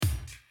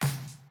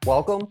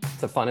Welcome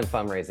to Fun and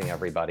Fundraising,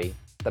 everybody,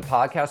 the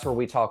podcast where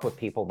we talk with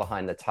people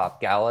behind the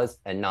top galas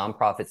and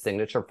nonprofit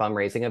signature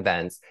fundraising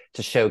events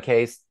to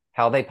showcase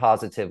how they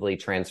positively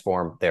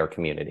transform their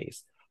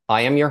communities.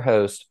 I am your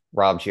host,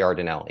 Rob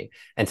Giardinelli,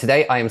 and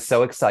today I am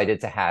so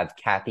excited to have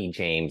Cathy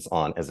James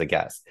on as a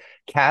guest.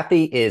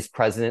 Cathy is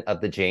president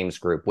of the James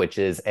Group, which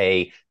is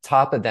a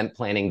top event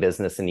planning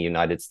business in the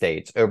United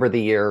States. Over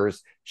the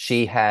years,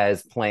 she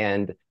has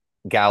planned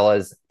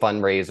galas,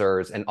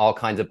 fundraisers, and all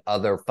kinds of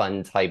other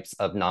fun types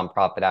of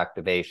nonprofit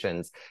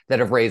activations that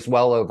have raised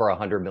well over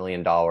 $100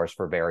 million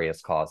for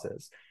various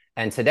causes.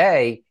 And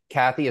today,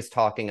 Cathy is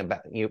talking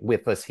about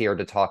with us here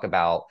to talk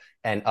about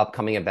an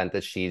upcoming event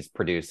that she's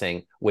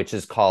producing, which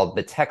is called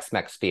the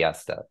Tex-Mex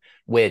Fiesta,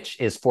 which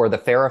is for the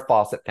Farrah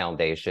Fawcett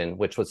Foundation,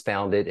 which was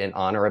founded in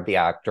honor of the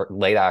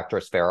late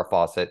actress Farrah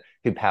Fawcett,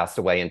 who passed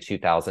away in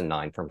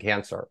 2009 from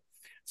cancer.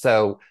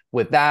 So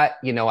with that,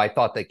 I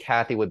thought that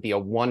Cathy would be a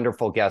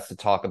wonderful guest to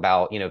talk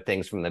about,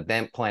 things from the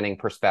event planning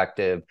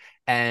perspective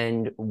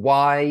and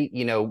why,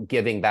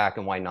 giving back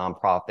and why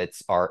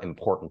nonprofits are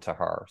important to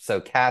her. So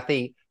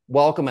Cathy,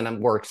 welcome. And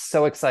we're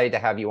so excited to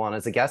have you on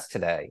as a guest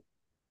today.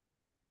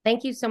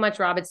 Thank you so much,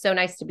 Rob. It's so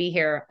nice to be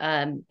here.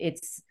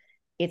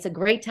 It's a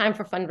great time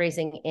for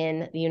fundraising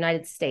in the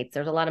United States.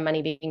 There's a lot of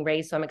money being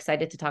raised, so I'm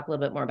excited to talk a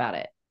little bit more about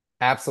it.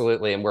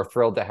 Absolutely. And we're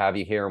thrilled to have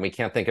you here. And we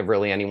can't think of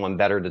really anyone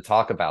better to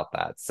talk about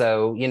that.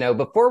 So,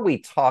 before we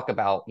talk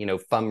about,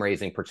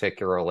 fundraising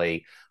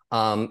particularly,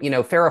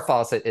 Farrah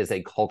Fawcett is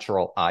a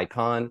cultural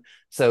icon.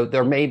 So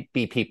there may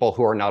be people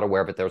who are not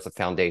aware that there's a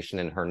foundation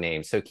in her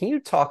name. So can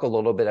you talk a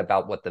little bit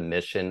about what the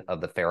mission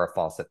of the Farrah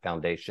Fawcett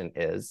Foundation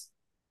is?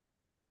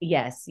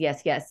 Yes.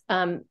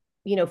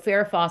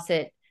 Farrah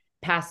Fawcett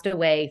passed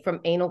away from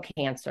anal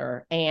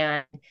cancer.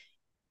 And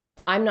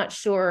I'm not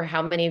sure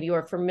how many of you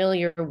are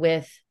familiar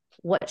with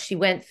what she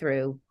went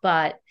through,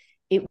 but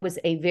it was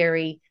a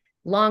very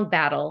long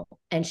battle,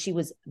 and she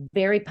was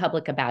very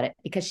public about it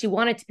because she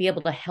wanted to be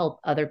able to help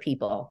other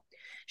people.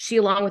 She,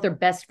 along with her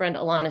best friend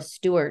Alana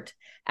Stewart,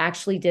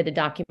 actually did a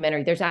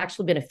documentary. There's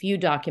actually been a few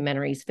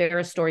documentaries,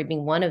 Farrah's story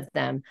being one of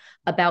them,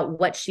 about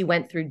what she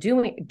went through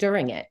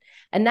during it.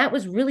 And that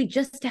was really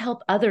just to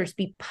help others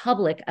be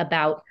public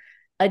about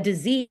a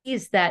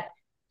disease that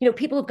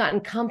people have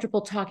gotten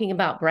comfortable talking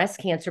about breast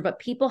cancer, but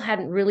people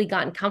hadn't really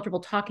gotten comfortable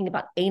talking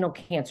about anal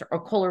cancer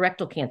or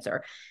colorectal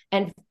cancer.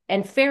 And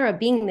Farrah,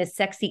 being this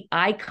sexy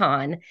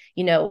icon,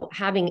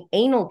 having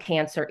anal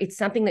cancer, it's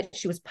something that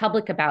she was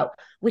public about,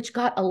 which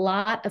got a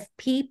lot of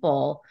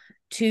people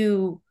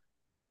to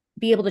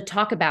be able to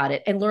talk about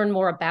it and learn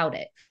more about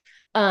it.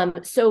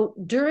 So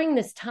during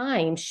this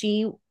time,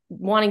 she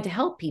wanting to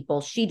help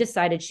people, she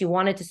decided she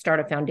wanted to start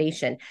a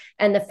foundation.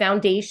 And the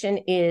foundation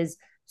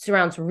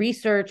surrounds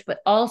research, but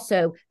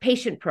also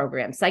patient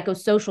programs,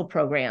 psychosocial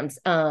programs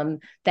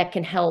that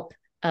can help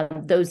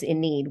those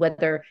in need,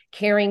 whether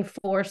caring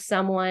for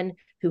someone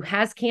who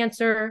has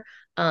cancer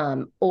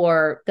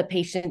or the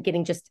patient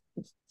getting just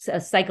a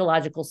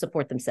psychological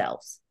support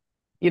themselves.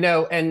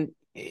 And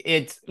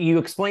you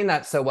explain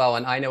that so well,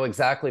 and I know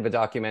exactly the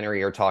documentary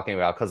you're talking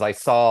about because I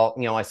saw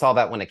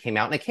that when it came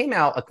out, and it came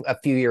out a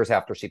few years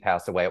after she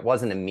passed away. It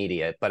wasn't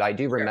immediate, but I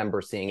do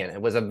remember seeing it.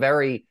 It was a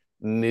very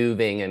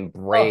moving and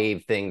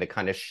brave thing to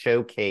kind of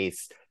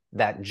showcase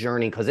that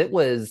journey, because it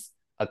was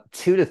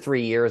 2 to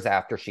 3 years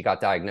after she got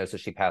diagnosed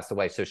she passed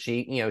away. So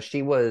she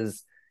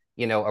was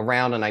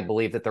around, and I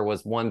believe that there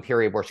was one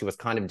period where she was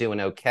kind of doing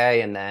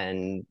okay, and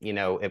then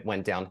it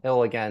went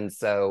downhill again.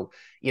 So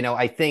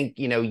I think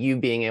you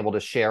being able to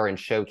share and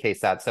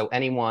showcase that, so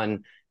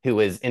anyone who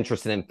is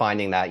interested in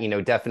finding that,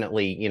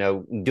 definitely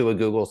do a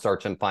Google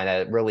search and find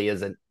that. It really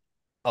is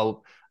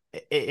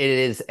it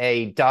is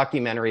a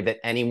documentary that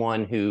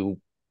anyone who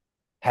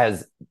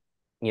has,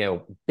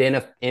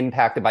 been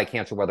impacted by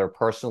cancer, whether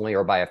personally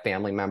or by a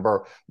family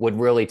member, would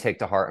really take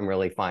to heart and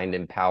really find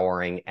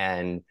empowering.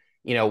 And,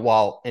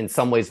 while in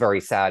some ways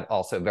very sad,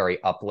 also very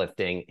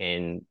uplifting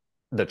in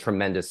the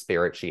tremendous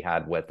spirit she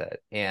had with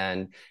it.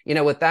 And,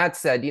 with that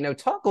said,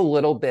 talk a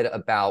little bit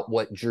about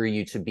what drew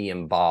you to be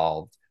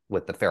involved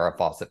with the Farrah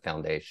Fawcett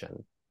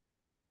Foundation.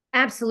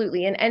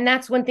 Absolutely. And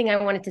that's one thing I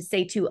wanted to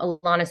say to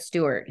Alana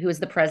Stewart, who is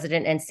the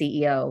president and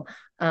CEO.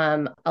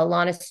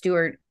 Alana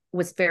Stewart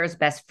was Farrah's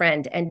best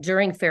friend. And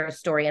during Farrah's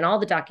story and all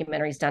the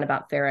documentaries done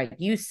about Farrah,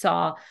 you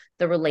saw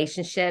the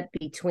relationship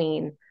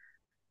between,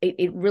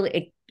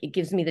 it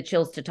gives me the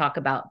chills to talk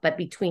about, but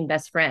between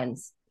best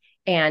friends.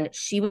 And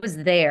she was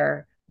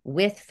there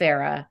with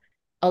Farrah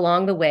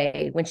along the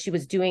way when she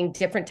was doing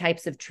different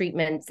types of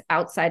treatments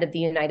outside of the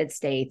United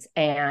States.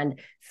 And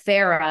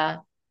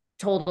Farrah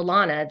told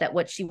Alana that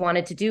what she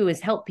wanted to do is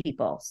help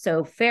people.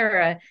 So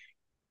Farrah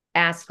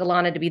asked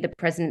Alana to be the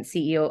president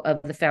and CEO of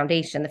the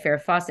foundation, the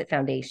Farrah Fawcett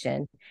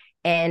Foundation.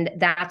 And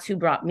that's who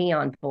brought me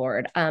on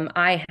board.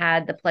 I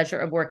had the pleasure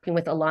of working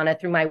with Alana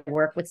through my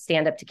work with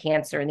Stand Up to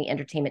Cancer and the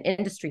Entertainment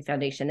Industry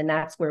Foundation. And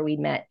that's where we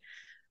met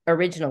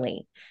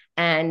originally.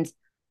 And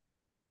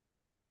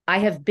I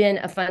have been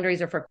a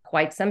fundraiser for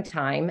quite some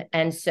time.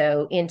 And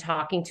so in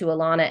talking to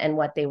Alana and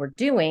what they were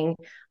doing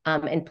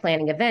and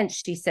planning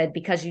events, she said,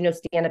 because,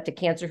 Stand Up to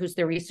Cancer, who's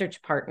their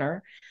research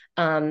partner,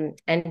 and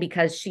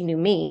because she knew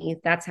me,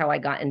 that's how I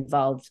got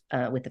involved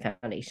with the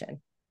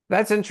foundation.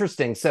 That's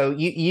interesting. So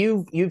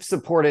you've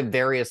supported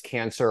various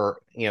cancer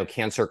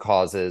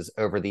causes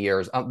over the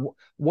years.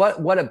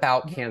 What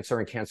about cancer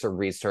and cancer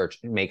research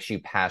makes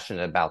you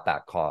passionate about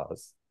that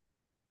cause?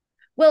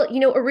 Well,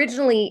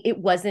 originally it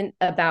wasn't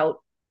about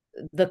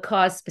the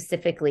cause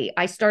specifically.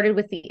 I started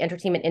with the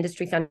Entertainment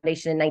Industry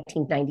Foundation in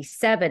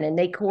 1997, and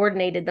they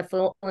coordinated the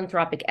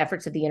philanthropic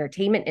efforts of the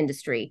entertainment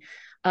industry.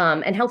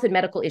 And health and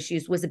medical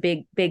issues was a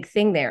big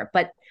thing there.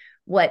 But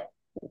what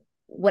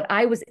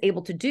I was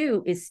able to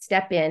do is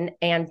step in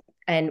and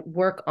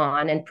work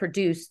on and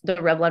produce the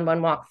Revlon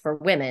Run Walk for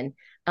women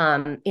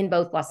in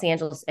both Los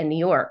Angeles and New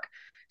York.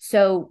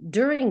 So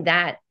during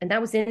that, and that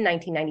was in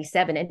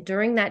 1997, and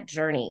during that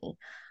journey,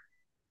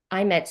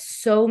 I met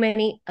so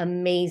many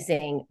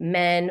amazing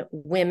men,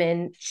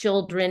 women,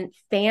 children,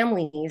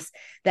 families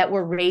that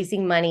were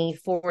raising money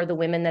for the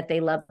women that they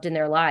loved in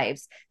their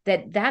lives.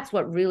 That's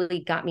what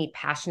really got me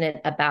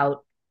passionate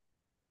about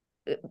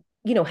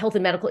health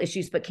and medical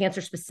issues, but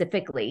cancer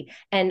specifically.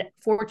 And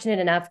fortunate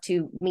enough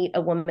to meet a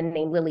woman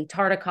named Lily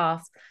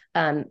Tartikoff,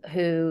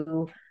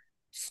 who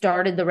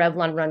started the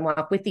Revlon Run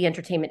Walk with the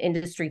Entertainment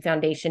Industry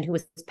Foundation, who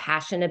was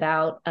passionate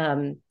about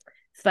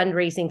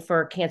fundraising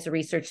for cancer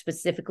research,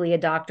 specifically a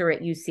doctor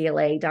at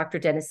UCLA, Dr.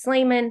 Dennis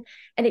Slayman.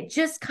 And it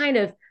just kind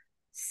of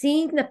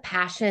seeing the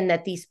passion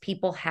that these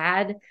people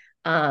had,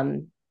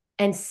 and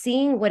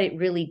seeing what it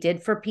really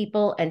did for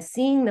people and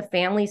seeing the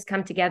families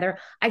come together.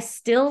 I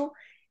still,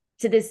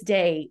 to this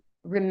day,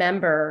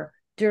 remember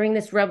during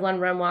this Revlon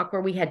Run Walk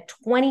where we had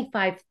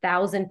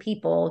 25,000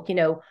 people,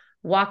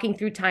 walking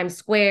through Times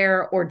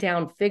Square or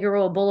down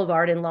Figueroa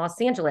Boulevard in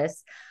Los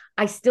Angeles.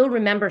 I still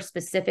remember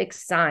specific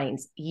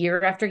signs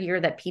year after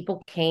year that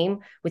people came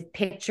with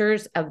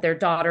pictures of their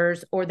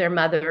daughters or their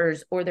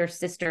mothers or their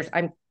sisters.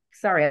 I'm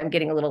sorry, I'm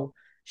getting a little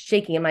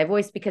shaky in my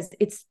voice because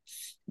it's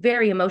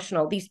very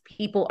emotional. These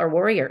people are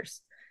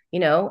warriors,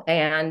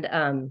 and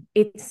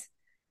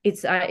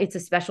it's a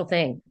special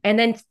thing. And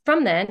then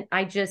from then,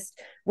 I just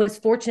was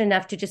fortunate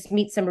enough to just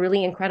meet some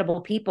really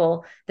incredible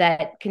people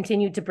that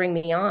continued to bring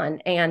me on.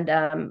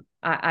 And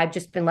I've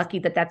just been lucky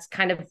that that's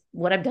kind of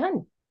what I've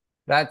done.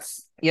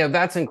 That's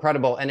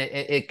incredible. And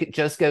it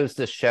just goes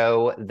to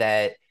show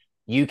that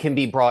you can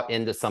be brought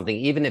into something,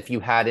 even if you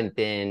hadn't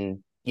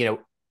been,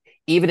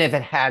 even if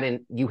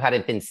you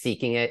hadn't been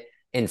seeking it.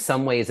 In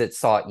some ways it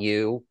sought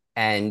you,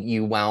 and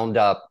you wound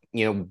up,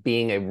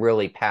 being a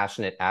really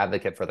passionate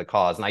advocate for the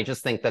cause. And I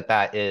just think that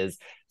that is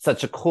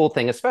such a cool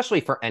thing,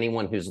 especially for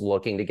anyone who's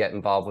looking to get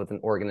involved with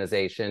an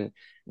organization.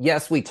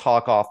 Yes, we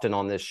talk often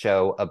on this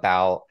show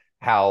about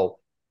how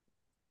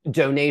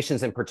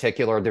donations in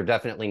particular, there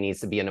definitely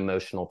needs to be an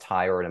emotional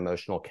tie or an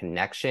emotional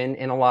connection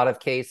in a lot of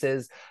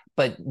cases.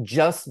 But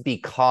just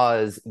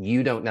because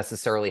you don't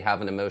necessarily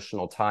have an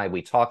emotional tie,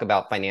 we talk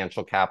about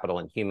financial capital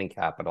and human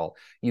capital.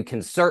 You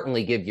can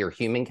certainly give your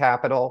human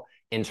capital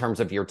in terms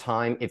of your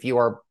time. If you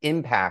are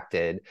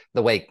impacted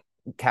the way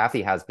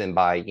Cathy has been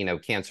by,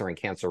 cancer and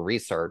cancer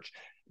research,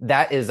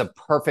 that is a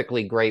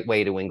perfectly great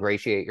way to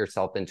ingratiate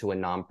yourself into a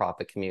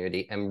nonprofit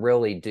community and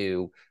really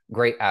do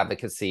great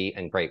advocacy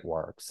and great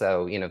work.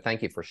 So,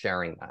 thank you for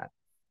sharing that.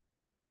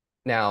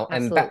 Now,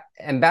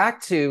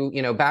 back to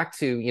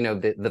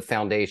the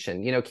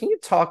foundation, can you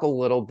talk a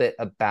little bit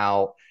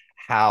about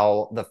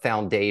how the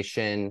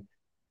foundation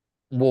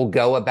will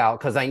go about,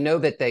 because I know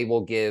that they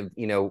will give,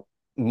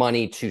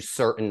 money to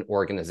certain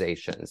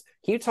organizations.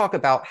 Can you talk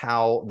about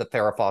how the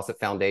Farrah Fawcett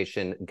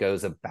Foundation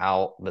goes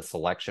about the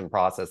selection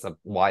process of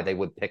why they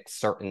would pick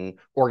certain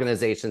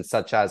organizations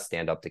such as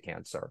Stand Up to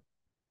Cancer?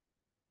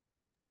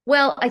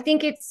 Well, I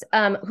think it's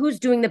who's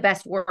doing the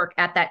best work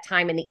at that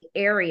time in the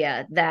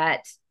area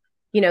that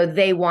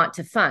they want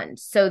to fund.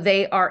 So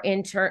they are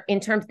in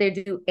terms, they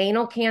do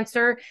anal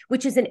cancer,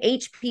 which is an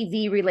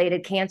HPV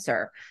related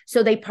cancer.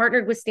 So they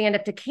partnered with Stand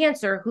Up to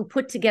Cancer, who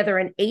put together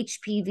an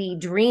HPV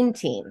dream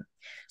team.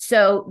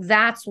 So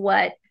that's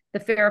what the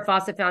Farrah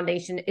Fawcett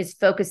Foundation is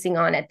focusing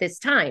on at this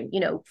time,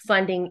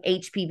 funding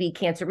HPV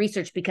cancer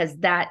research, because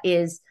that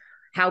is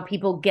how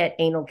people get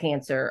anal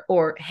cancer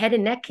or head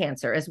and neck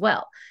cancer as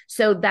well.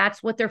 So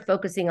that's what they're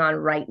focusing on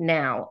right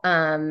now.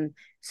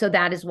 So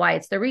that is why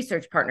it's the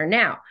research partner.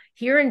 Now,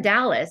 here in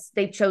Dallas,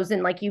 they've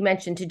chosen, like you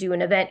mentioned, to do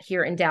an event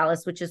here in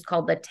Dallas, which is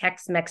called the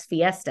Tex-Mex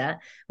Fiesta,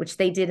 which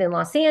they did in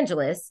Los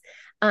Angeles.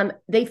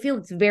 They feel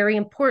it's very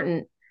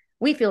important.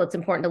 We feel it's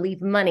important to leave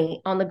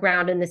money on the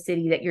ground in the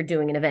city that you're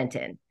doing an event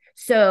in.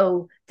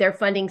 So they're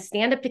funding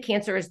Stand Up to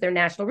Cancer as their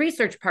national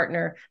research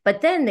partner,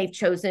 but then they've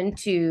chosen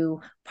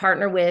to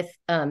partner with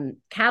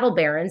Cattle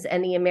Barons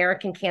and the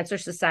American Cancer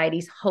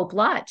Society's Hope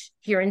Lodge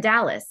here in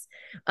Dallas.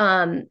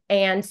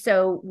 And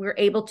so we're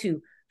able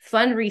to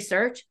fund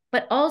research,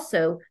 but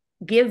also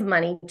give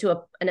money to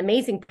an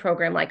amazing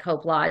program like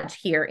Hope Lodge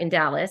here in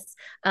Dallas,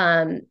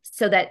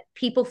 so that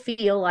people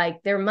feel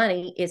like their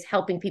money is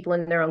helping people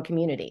in their own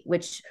community,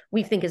 which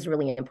we think is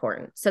really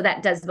important. So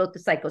that does both the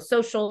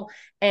psychosocial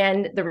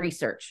and the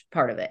research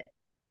part of it.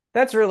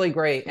 That's really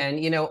great.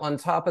 And, on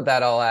top of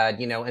that, I'll add,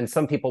 and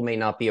some people may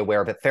not be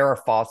aware of it, Farrah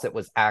Fawcett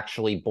was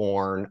actually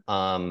born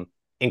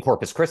in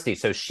Corpus Christi.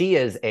 So she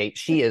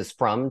is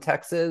from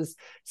Texas.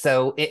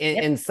 So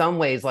in some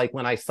ways, like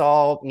when I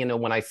saw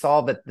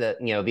that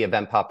the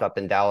event popped up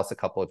in Dallas a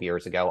couple of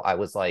years ago, I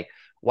was like,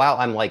 wow,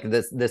 I'm like,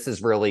 this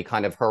is really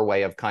kind of her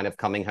way of kind of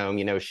coming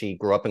home. She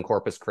grew up in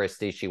Corpus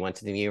Christi. She went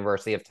to the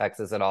University of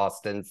Texas at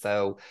Austin.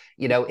 So,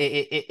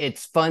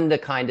 it's fun to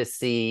kind of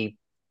see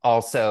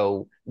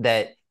also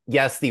that,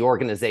 yes, the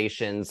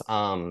organizations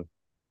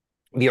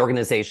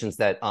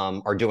that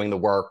are doing the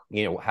work,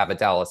 have a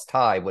Dallas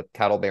tie with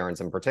cattle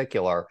barons in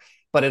particular,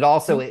 but it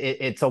also,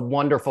 it's a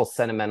wonderful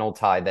sentimental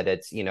tie that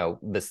it's,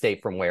 the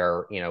state from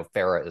where,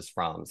 Farrah is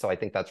from. So I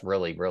think that's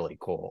really, really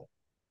cool.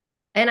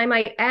 And I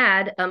might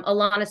add,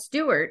 Alana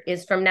Stewart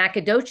is from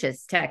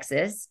Nacogdoches,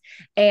 Texas,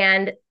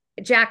 and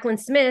Jacqueline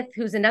Smith,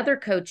 who's another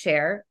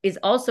co-chair, is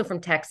also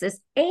from Texas,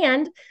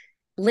 and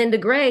Linda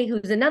Gray,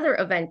 who's another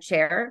event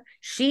chair,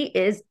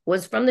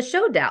 was from the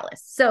show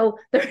Dallas. So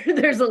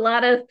there's a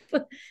lot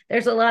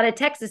of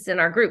Texas in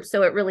our group.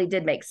 So it really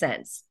did make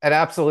sense. And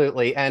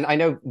absolutely. And I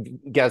know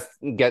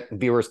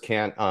viewers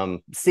can't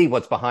see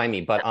what's behind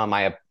me, but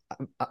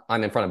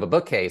I'm in front of a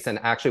bookcase, and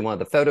actually one of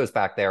the photos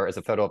back there is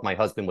a photo of my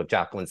husband with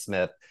Jacqueline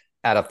Smith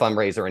at a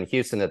fundraiser in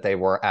Houston that they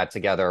were at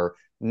together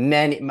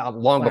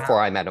long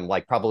before I met him,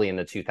 like probably in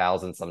the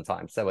 2000s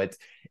sometime. So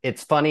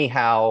it's funny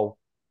how,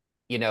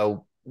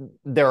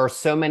 there are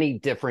so many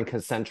different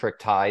concentric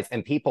ties,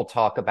 and people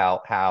talk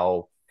about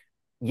how,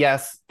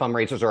 yes,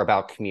 fundraisers are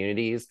about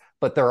communities,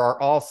 but there are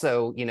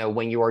also,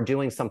 when you are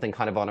doing something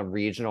kind of on a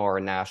regional or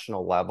a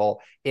national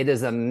level, it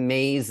is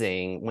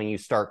amazing when you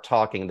start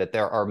talking that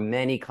there are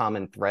many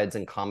common threads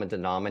and common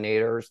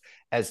denominators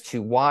as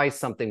to why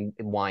something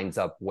winds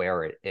up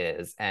where it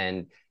is.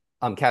 And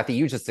Cathy,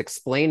 you just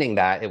explaining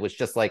that, it was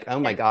just like,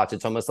 oh my gosh,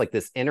 it's almost like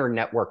this inner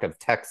network of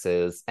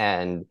Texas,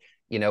 and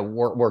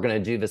we're going to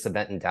do this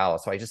event in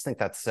Dallas. So I just think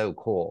that's so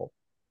cool.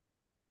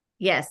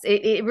 Yes,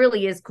 it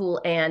really is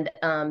cool. And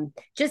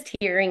just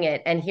hearing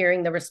it and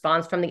hearing the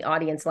response from the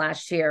audience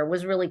last year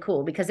was really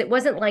cool, because it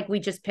wasn't like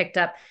we just picked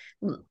up,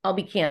 I'll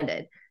be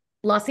candid,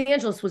 Los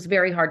Angeles was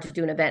very hard to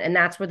do an event, and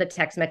that's where the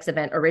Tex-Mex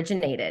event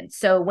originated.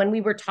 So when we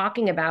were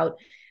talking about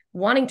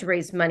wanting to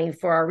raise money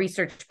for our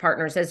research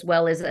partners as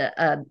well as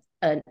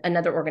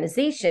another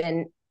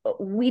organization,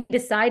 we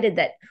decided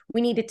that we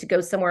needed to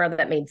go somewhere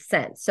that made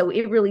sense. So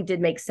it really did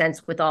make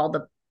sense with all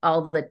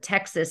the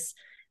Texas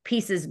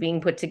pieces being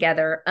put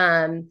together.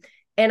 And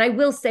I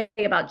will say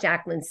about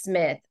Jacqueline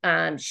Smith,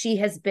 she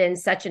has been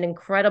such an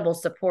incredible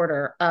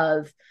supporter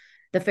of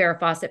the Farrah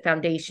Fawcett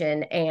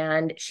Foundation,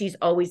 and she's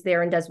always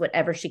there and does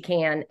whatever she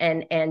can.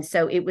 And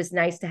so it was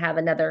nice to have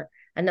another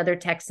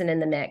Texan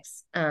in the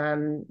mix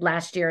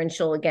last year, and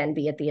she'll again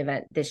be at the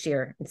event this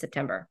year in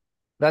September.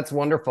 That's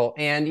wonderful.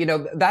 And,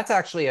 that's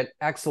actually an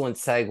excellent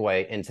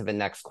segue into the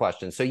next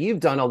question. So you've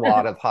done a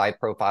lot of high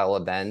profile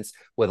events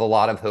with a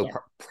lot of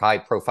high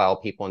profile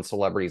people and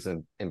celebrities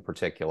in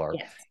particular.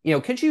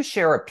 Yes. Could you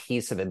share a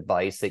piece of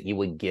advice that you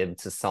would give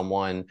to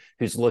someone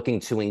who's looking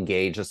to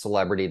engage a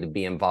celebrity to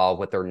be involved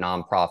with their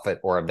nonprofit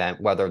or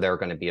event, whether they're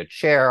going to be a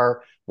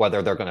chair,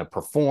 whether they're going to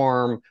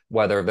perform,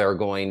 whether they're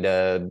going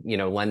to,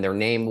 lend their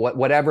name,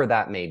 whatever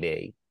that may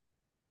be?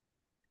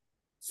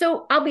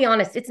 So I'll be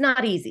honest, it's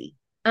not easy.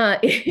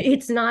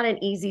 It's not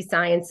an easy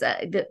science.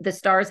 The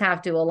stars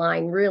have to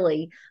align,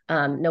 really,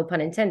 no pun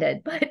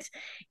intended, but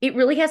it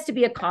really has to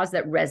be a cause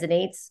that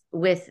resonates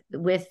with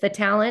the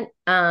talent.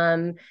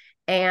 And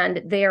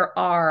there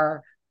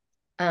are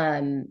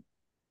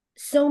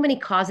so many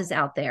causes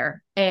out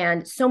there,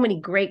 and so many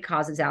great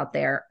causes out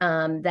there,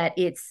 and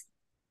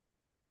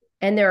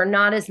there are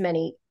not as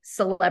many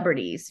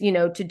celebrities,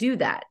 to do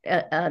that.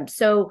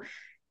 So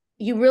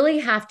you really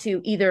have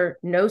to either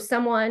know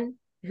someone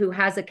who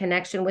has a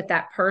connection with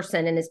that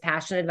person and is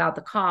passionate about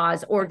the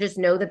cause, or just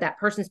know that that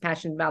person's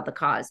passionate about the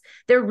cause.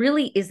 There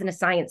really isn't a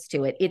science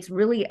to it. It's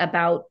really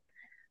about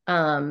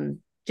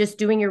just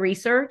doing your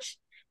research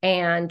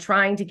and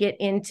trying to get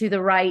into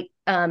the right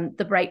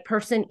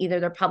person, either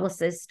their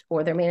publicist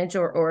or their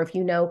manager, or if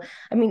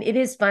it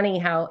is funny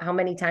how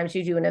many times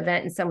you do an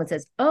event and someone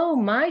says, "Oh,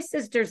 my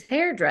sister's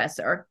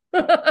hairdresser."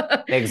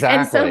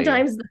 Exactly.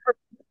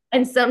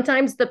 And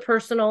sometimes the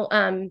personal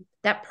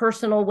that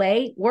personal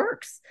way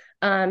works.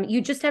 You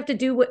just have to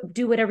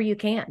do whatever you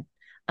can,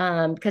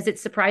 because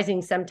it's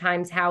surprising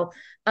sometimes how.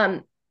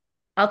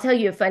 I'll tell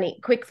you a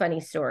quick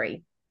funny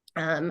story.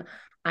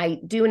 I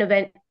do an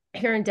event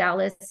here in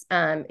Dallas.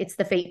 It's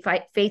the Faith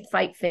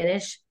Fight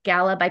Finish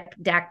Gala by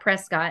Dak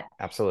Prescott.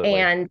 Absolutely.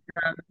 And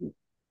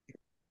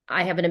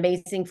I have an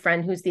amazing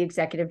friend who's the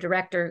executive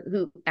director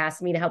who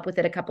asked me to help with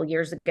it a couple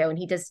years ago, and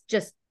he does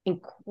just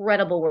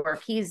incredible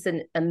work. He's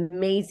an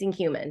amazing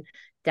human,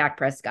 Dak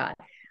Prescott.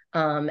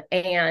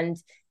 And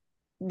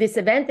this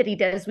event that he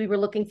does, we were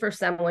looking for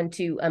someone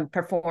to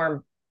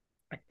perform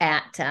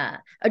at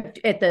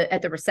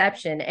the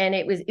reception, and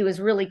it was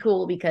really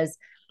cool because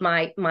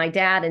my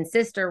dad and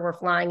sister were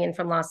flying in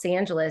from Los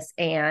Angeles,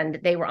 and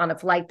they were on a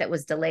flight that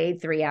was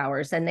delayed 3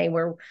 hours, and they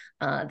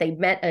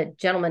met a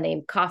gentleman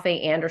named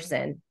Cathy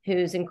Anderson,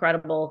 who's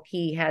incredible.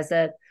 He has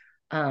a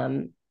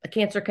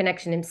cancer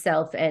connection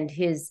himself, and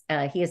he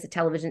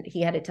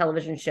had a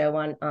television show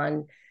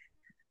on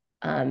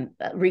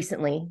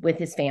recently with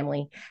his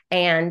family,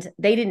 and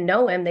they didn't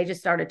know him. They just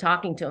started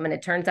talking to him, and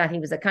it turns out he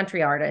was a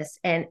country artist.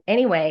 And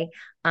anyway,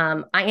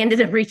 I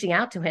ended up reaching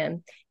out to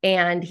him,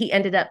 and he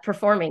ended up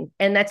performing.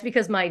 And that's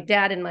because my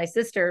dad and my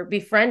sister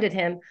befriended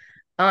him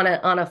on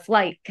a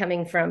flight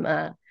coming from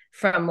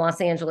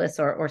Los Angeles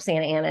or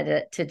Santa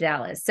Ana to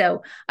Dallas.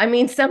 So, I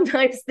mean,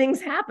 sometimes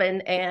things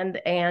happen,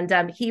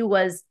 and he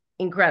was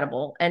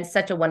incredible and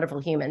such a wonderful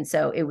human.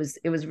 So it was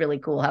really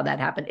cool how that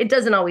happened. It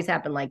doesn't always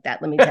happen like that,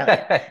 let me tell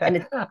you.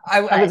 And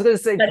I was going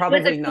to say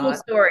probably cool not.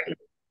 Story.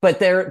 But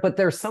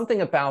there's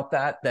something about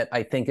that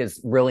I think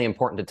is really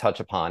important to touch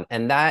upon.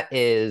 And that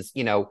is,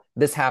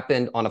 this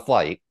happened on a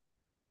flight,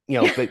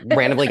 but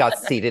randomly got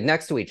seated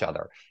next to each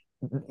other.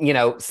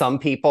 Some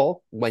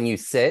people, when you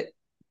sit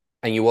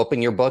and you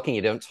open your book and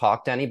you don't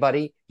talk to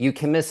anybody, you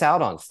can miss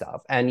out on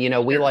stuff. And,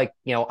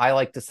 I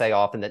like to say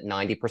often that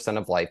 90%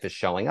 of life is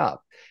showing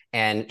up.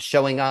 And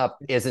showing up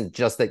isn't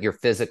just that you're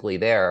physically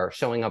there.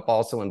 Showing up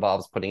also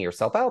involves putting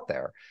yourself out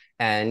there.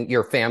 And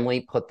your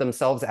family put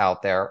themselves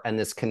out there, and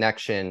this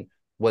connection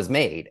was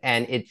made.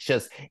 And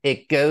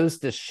it goes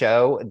to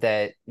show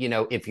that,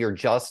 if you're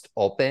just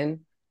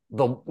open,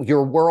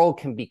 your world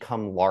can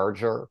become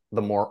larger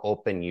the more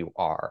open you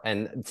are.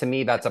 And to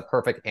me, that's a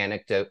perfect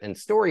anecdote and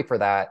story for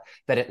that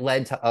it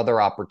led to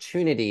other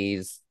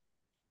opportunities,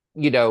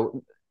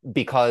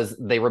 because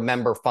they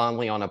remember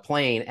fondly on a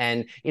plane.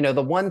 And,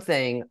 the one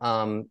thing,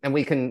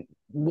 and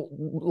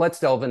let's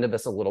delve into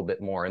this a little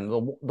bit more. And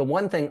the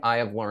one thing I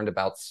have learned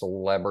about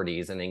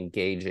celebrities and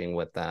engaging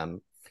with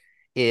them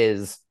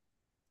is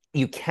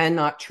you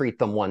cannot treat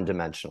them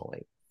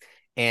one-dimensionally.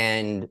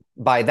 And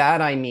by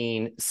that, I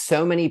mean,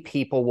 so many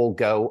people will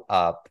go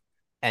up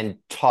and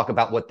talk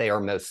about what they are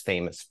most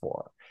famous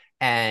for.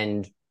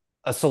 And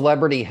a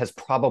celebrity has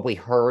probably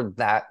heard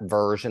that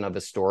version of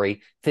a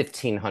story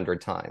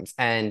 1,500 times.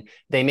 And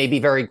they may be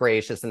very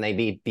gracious and they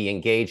may be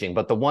engaging,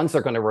 but the ones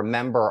they're going to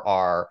remember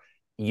are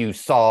you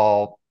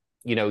saw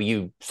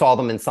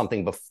them in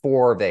something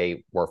before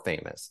they were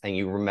famous and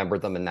you remember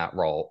them in that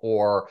role,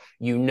 or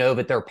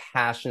that they're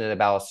passionate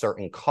about a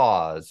certain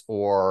cause,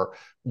 or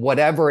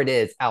whatever it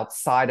is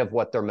outside of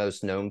what they're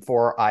most known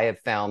for. I have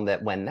found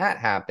that when that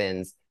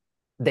happens,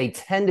 they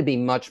tend to be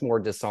much more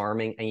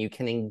disarming, and you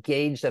can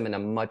engage them in a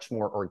much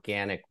more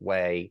organic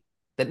way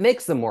that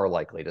makes them more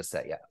likely to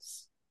say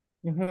yes.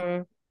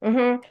 Mm-hmm.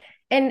 Mm-hmm.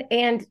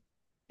 And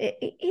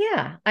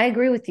yeah, I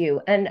agree with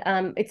you. And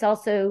it's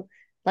also,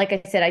 like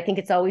I said, I think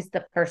it's always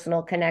the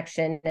personal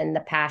connection and the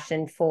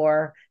passion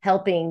for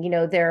helping.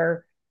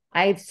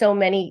 I have so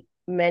many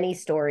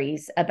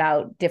stories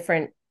about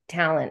different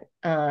talent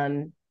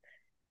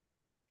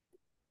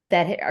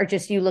that are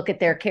just, you look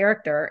at their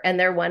character and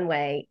they're one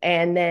way,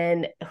 and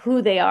then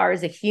who they are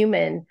as a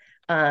human.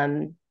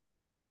 And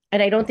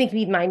I don't think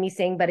he'd mind me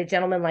saying, but a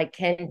gentleman like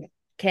Ken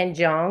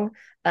Jeong,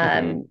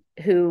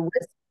 who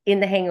was in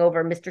The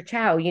Hangover, Mr.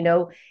 Chow,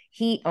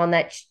 he on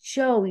that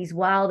show, he's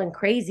wild and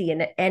crazy.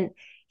 And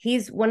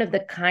he's one of the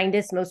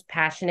kindest, most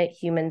passionate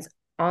humans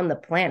on the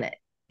planet.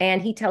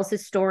 And he tells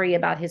his story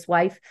about his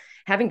wife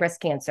having breast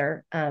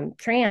cancer,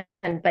 trans,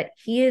 but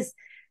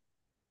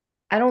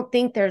I don't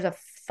think there's a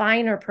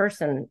finer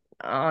person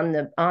on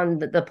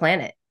the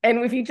planet.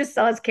 And if you just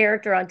saw his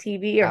character on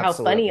TV or Absolutely. How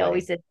funny he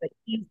always is, but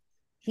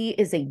he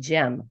is a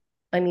gem.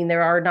 I mean,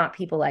 there are not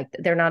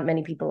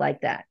many people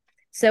like that.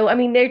 So, I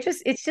mean,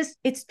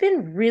 it's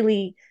been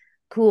really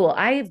cool.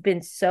 I have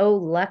been so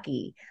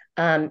lucky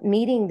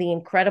meeting the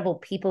incredible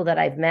people that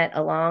I've met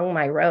along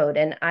my road.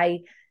 And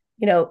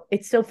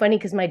it's so funny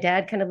because my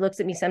dad kind of looks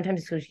at me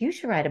sometimes and goes, "You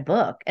should write a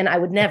book." And I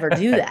would never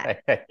do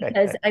that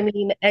because I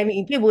mean,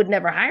 people would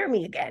never hire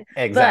me again.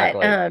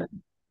 Exactly.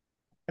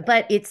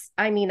 But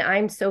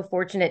I'm so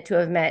fortunate to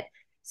have met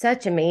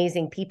such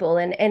amazing people.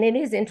 And it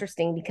is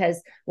interesting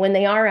because when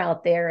they are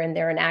out there and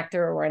they're an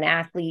actor or an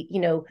athlete,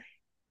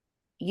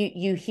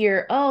 you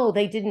hear, "Oh,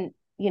 they didn't,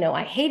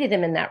 I hated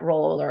him in that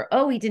role," or,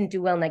 "Oh, he didn't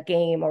do well in that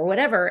game," or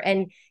whatever.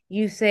 And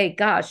you say,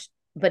 gosh,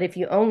 but if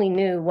you only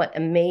knew what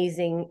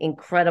amazing,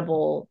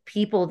 incredible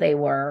people they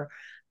were,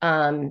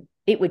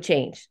 it would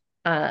change,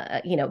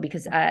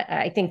 because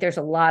I think there's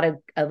a lot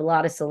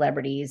of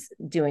celebrities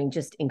doing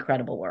just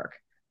incredible work.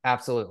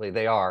 Absolutely,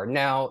 they are.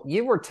 Now,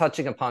 you were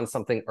touching upon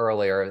something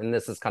earlier, and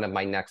this is kind of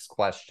my next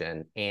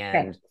question.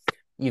 And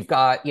you've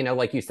got,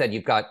 like you said,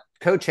 you've got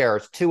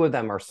co-chairs. 2 of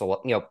them are,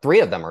 3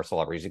 of them are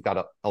celebrities. You've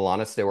got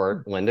Alana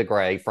Stewart, Linda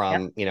Gray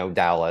from,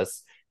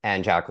 Dallas,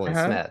 and Jacqueline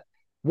Smith.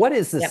 What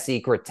is the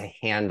secret to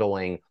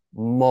handling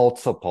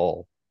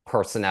multiple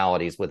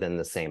personalities within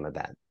the same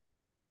event?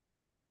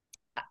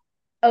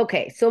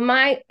 Okay, so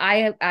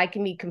I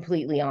can be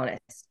completely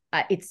honest.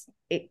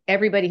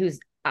 Everybody who's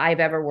I've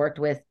ever worked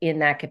with in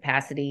that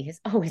capacity has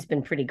always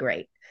been pretty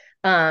great.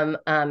 And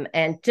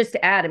just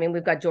to add, I mean,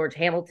 we've got George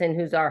Hamilton,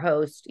 who's our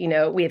host. You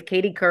know, we have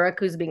Katie Couric,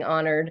 who's being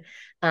honored,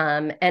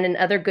 and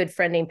another good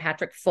friend named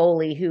Patrick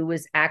Foley, who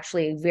was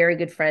actually a very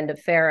good friend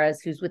of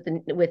Farrah's, who's with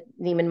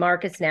Neiman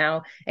Marcus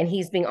now, and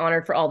he's being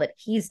honored for all that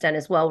he's done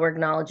as well. We're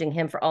acknowledging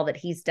him for all that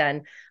he's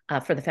done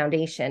for the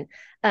foundation.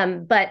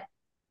 But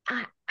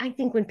I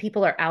think when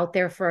people are out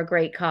there for a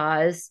great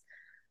cause,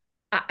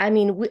 I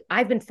mean,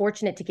 I've been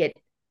fortunate to get,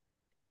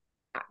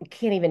 I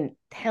can't even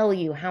tell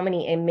you how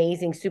many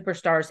amazing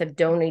superstars have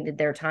donated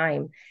their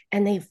time,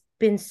 and they've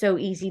been so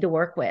easy to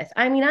work with.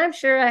 I mean, I'm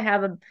sure I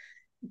have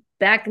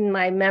back in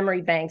my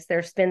memory banks,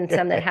 there's been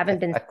some that haven't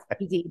been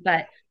easy,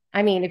 but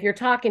I mean, if you're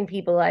talking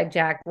people like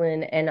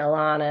Jacqueline and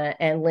Alana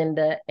and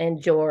Linda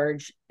and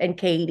George and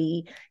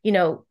Katie, you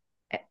know,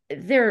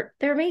 they're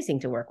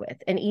amazing to work with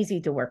and easy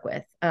to work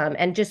with,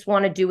 and just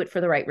want to do it for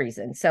the right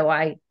reason. So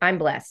I'm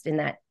blessed in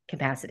that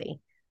capacity.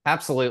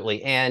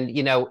 Absolutely. And,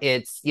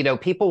 it's,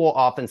 people will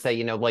often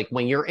say, like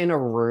when you're in a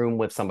room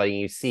with somebody,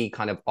 you see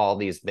kind of all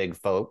these big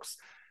folks,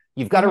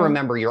 you've got to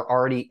remember you're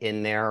already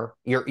in there.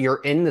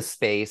 You're in the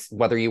space,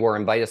 whether you were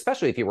invited,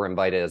 especially if you were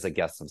invited as a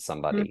guest of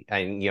somebody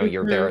and,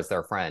 you're there as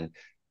their friend,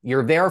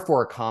 you're there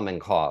for a common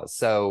cause.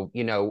 So,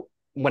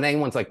 when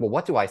anyone's like, well,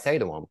 what do I say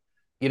to them?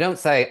 You don't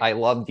say, I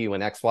loved you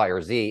in X, Y,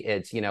 or Z.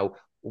 It's,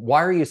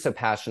 why are you so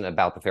passionate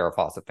about the Farrah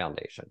Fawcett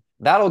Foundation?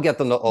 That'll get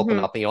them to open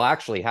up, and you'll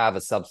actually have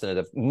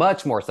a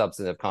much more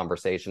substantive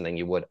conversation than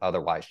you would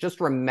otherwise.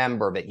 Just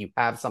remember that you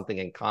have something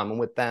in common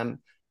with them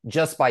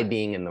just by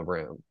being in the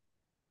room.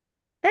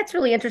 That's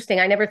really interesting.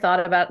 I never thought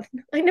about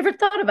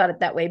it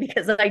that way,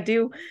 because I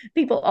do,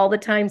 people all the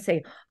time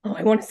say, "Oh,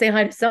 I want to say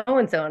hi to so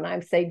and so," and I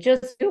say,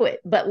 "Just do it."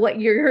 But what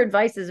your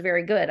advice is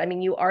very good. I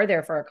mean, you are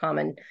there for a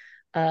common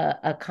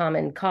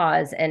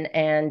cause,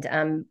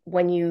 and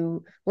when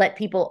you let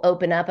people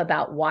open up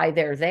about why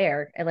they're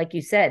there, and like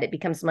you said, it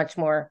becomes much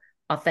more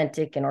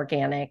authentic and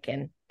organic,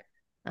 and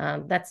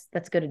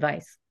that's good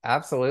advice.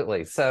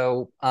 Absolutely.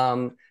 So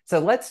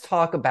let's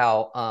talk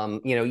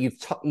about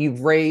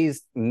you've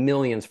raised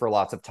millions for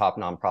lots of top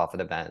nonprofit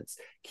events.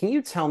 Can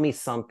you tell me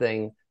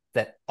something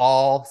that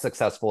all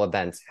successful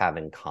events have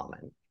in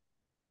common?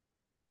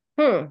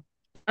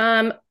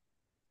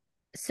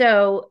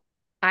 So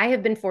I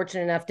have been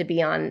fortunate enough to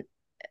be on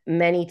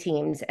many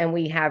teams, and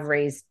we have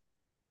raised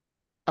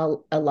a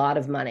lot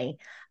of money.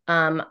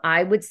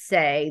 I would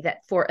say that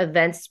for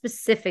events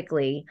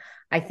specifically,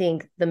 I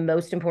think the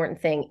most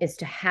important thing is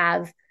to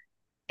have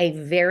a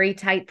very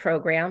tight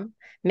program.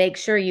 Make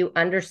sure you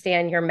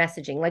understand your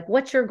messaging. Like,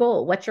 what's your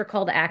goal? What's your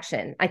call to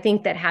action? I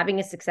think that having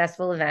a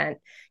successful event,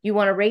 you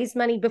want to raise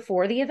money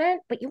before the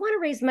event, but you want to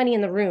raise money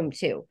in the room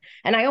too.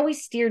 And I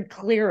always steered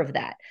clear of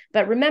that.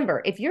 But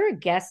remember, if you're a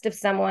guest of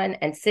someone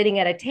and sitting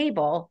at a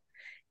table,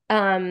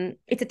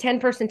 it's a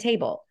 10-person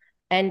table,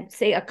 and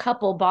say a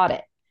couple bought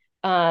it.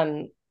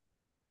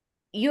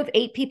 You have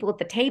 8 people at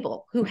the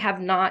table who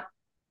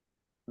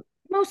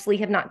mostly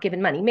have not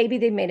given money. Maybe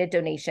they made a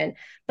donation,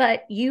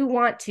 but you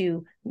want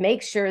to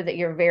make sure that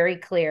you're very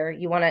clear.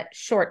 You want a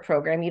short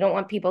program. You don't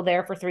want people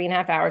there for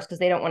 3.5 hours, because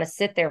they don't want to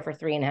sit there for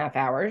 3.5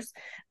 hours.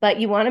 But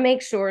you want to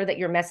make sure that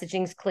your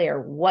messaging is clear,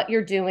 what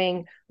you're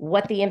doing,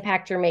 what the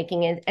impact you're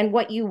making, and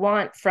what you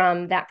want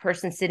from that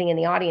person sitting in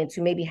the audience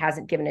who maybe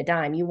hasn't given a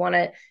dime. You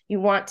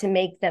want to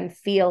make them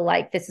feel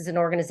like this is an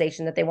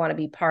organization that they want to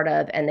be part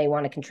of and they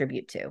want to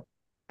contribute to.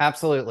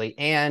 Absolutely.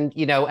 And,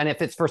 and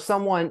if it's for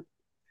someone,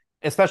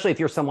 especially if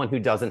you're someone who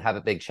doesn't have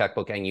a big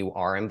checkbook and you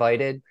are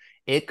invited,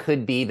 it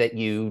could be that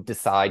you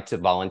decide to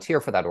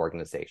volunteer for that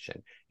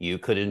organization. You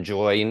could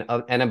join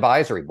an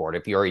advisory board.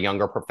 If you're a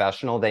younger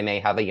professional, they may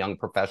have a young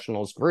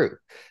professionals group.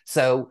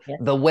 So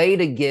the way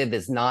to give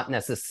is not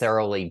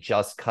necessarily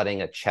just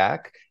cutting a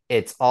check.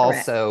 It's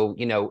also,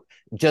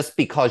 just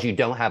because you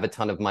don't have a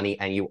ton of money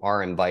and you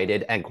are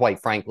invited, and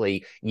quite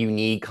frankly, you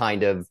need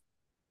kind of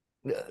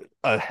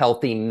a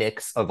healthy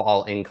mix of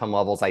all income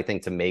levels, I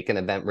think, to make an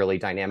event really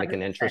dynamic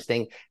and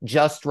interesting.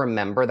 Just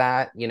remember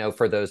that,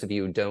 for those of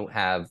you who don't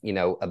have,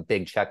 a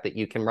big check that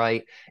you can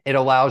write, it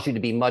allows you to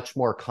be much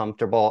more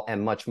comfortable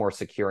and much more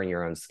secure in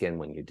your own skin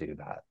when you do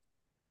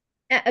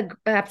that.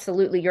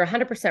 Absolutely. You're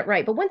 100%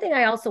 right. But one thing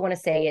I also want to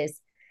say is,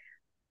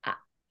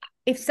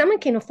 if someone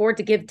can afford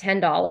to give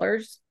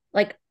 $10,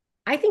 like,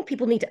 I think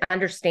people need to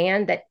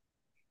understand that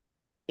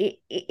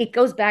it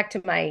goes back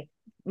to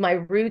my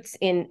roots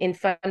in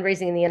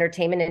fundraising in the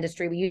entertainment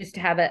industry. We used to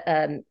have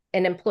an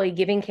employee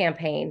giving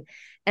campaign,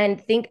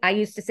 and I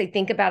used to say,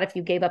 think about if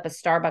you gave up a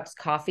Starbucks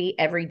coffee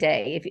every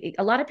day. If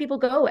a lot of people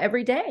go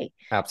every day,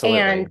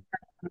 absolutely,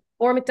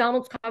 or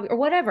McDonald's coffee or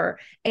whatever,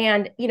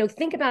 and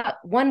think about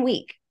 1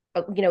 week.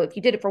 If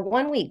you did it for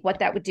 1 week, what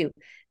that would do,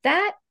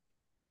 that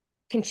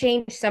can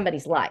change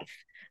somebody's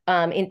life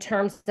in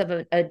terms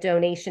of a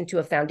donation to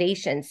a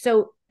foundation.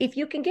 So if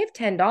you can give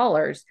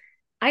 $10,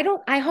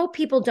 I hope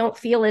people don't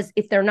feel as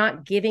if they're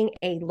not giving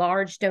a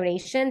large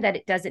donation that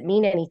it doesn't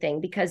mean anything,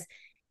 because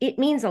it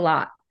means a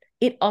lot.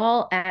 it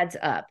all adds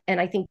up. And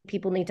I think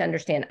people need to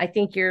understand. I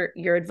think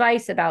your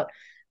advice about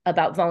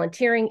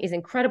volunteering is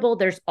incredible.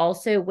 There's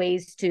also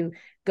ways to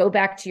go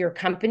back to your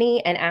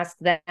company and ask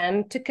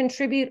them to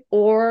contribute,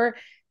 or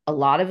a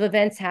lot of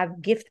events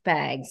have gift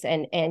bags.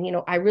 And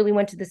I really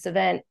went to this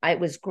event. It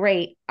was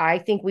great. I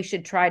think we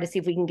should try to see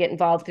if we can get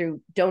involved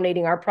through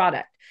donating our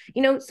product.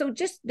 So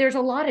just there's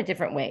a lot of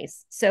different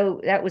ways.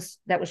 So that was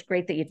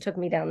great that you took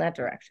me down that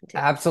direction too.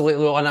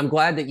 Absolutely. And I'm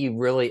glad that you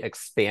really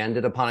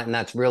expanded upon it. And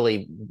that's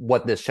really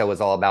what this show is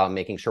all about,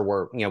 making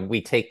sure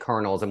we take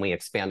kernels and we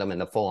expand them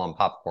into full on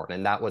popcorn.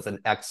 And that was an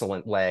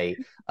excellent way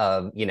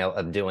of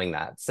doing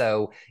that.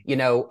 So,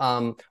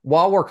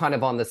 while we're kind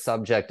of on the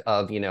subject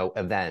of,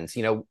 events,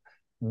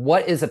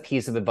 what is a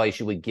piece of advice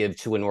you would give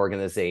to an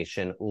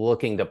organization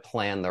looking to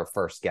plan their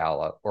first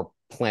gala or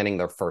planning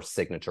their first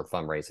signature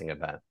fundraising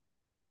event?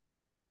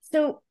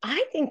 So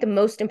I think the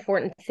most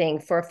important thing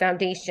for a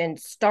foundation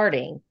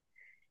starting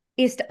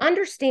is to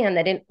understand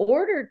that in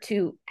order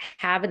to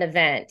have an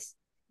event,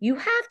 you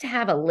have to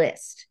have a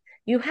list.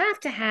 You have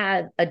to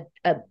have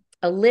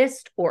a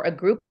list or a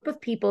group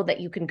of people that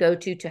you can go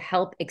to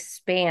help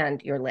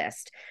expand your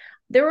list.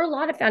 There are a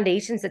lot of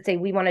foundations that say,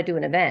 we want to do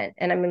an event.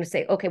 And I'm going to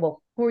say, okay,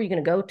 well, who are you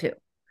going to go to?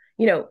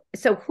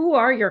 So who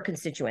are your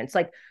constituents?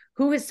 Like,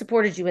 who has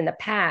supported you in the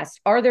past?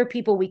 Are there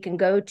people we can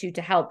go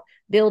to help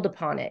build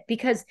upon it?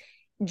 Because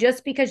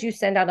just because you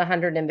send out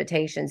 100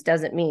 invitations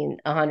doesn't mean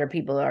 100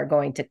 people are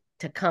going to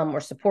come or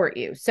support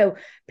you. So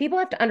people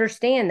have to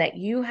understand that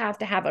you have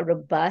to have a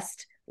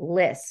robust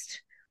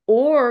list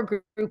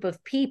or group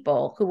of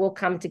people who will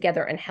come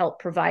together and help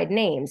provide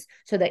names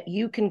so that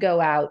you can go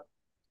out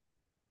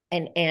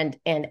and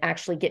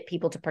actually get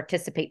people to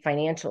participate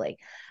financially.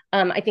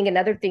 I think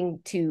another thing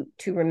to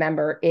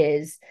remember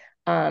is,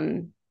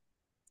 I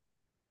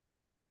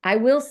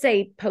will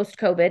say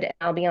post-COVID,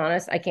 I'll be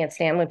honest, I can't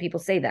stand when people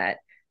say that,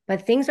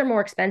 but things are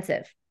more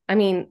expensive. I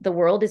mean, the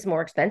world is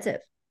more expensive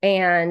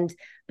and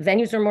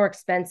venues are more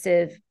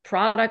expensive.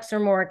 Products are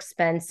more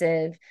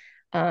expensive.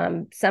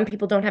 Some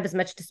people don't have as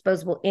much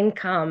disposable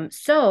income.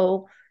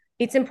 So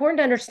it's important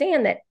to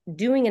understand that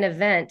doing an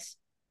event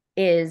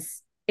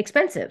is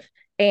expensive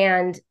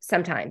and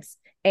sometimes,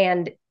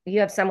 and you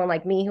have someone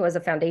like me who has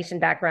a foundation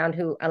background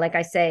who, like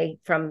I say,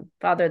 from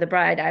Father of the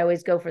Bride, I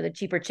always go for the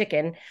cheaper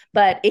chicken,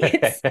 but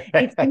it's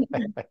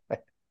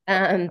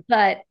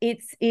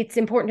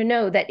important to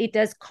know that it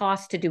does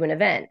cost to do an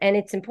event. And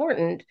it's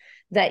important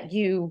that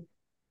you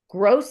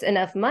gross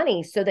enough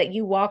money so that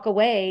you walk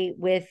away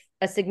with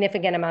a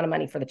significant amount of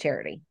money for the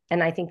charity.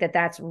 And I think that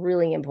that's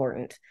really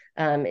important,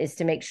 is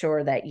to make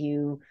sure that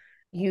you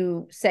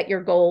set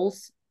your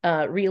goals,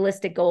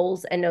 realistic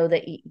goals, and know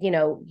that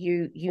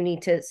you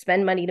need to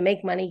spend money to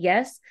make money,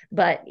 yes,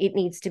 but it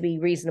needs to be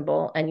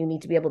reasonable and you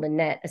need to be able to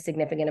net a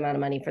significant amount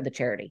of money for the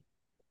charity.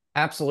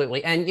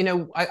 Absolutely. And,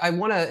 I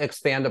want to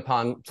expand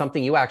upon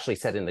something you actually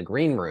said in the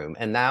green room.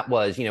 And that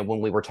was,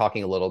 when we were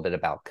talking a little bit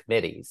about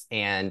committees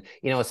and,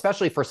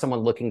 especially for someone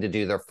looking to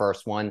do their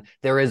first one,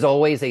 there is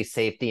always a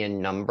safety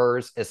in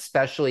numbers,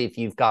 especially if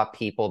you've got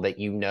people that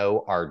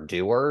are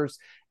doers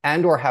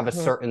and or have a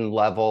certain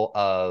level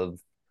of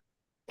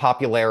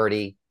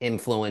popularity,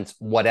 influence,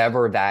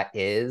 whatever that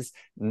is.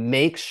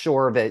 Make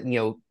sure that,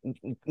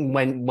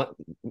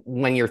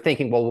 when you're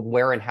thinking, well,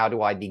 where and how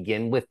do I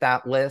begin with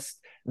that list?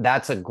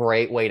 That's a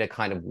great way to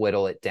kind of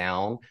whittle it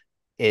down,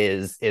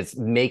 is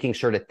making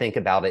sure to think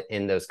about it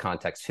in those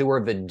contexts. Who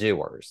are the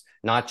doers?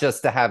 Not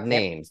just to have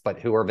names, but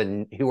who are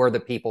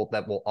the people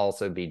that will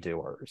also be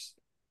doers?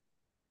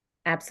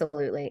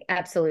 Absolutely.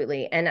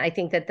 Absolutely. And I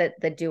think that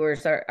the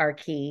doers are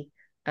key.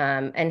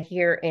 And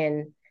here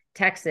in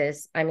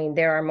Texas, I mean,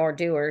 there are more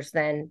doers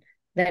than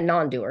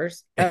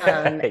non-doers.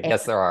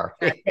 Yes, there are.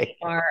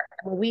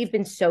 We've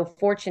been so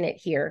fortunate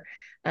here,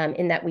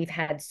 in that we've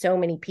had so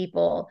many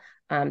people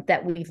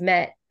that we've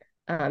met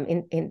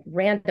in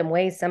random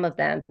ways, some of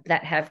them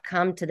that have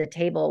come to the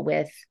table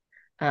with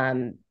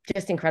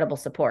just incredible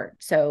support.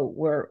 So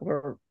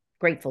we're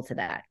grateful to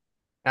that.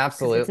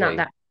 Absolutely. It's not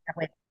that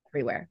way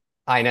everywhere.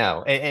 I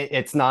know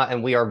it's not.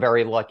 And we are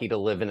very lucky to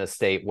live in a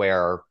state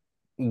where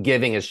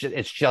giving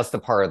it's just a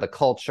part of the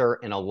culture.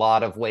 In a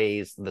lot of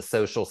ways, the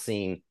social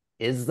scene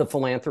is the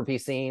philanthropy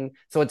scene.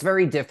 So it's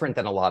very different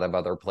than a lot of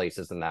other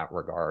places in that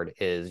regard.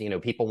 Is,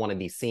 people want to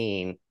be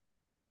seen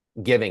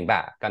giving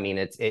back. I mean,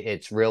 it's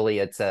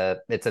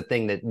a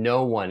thing that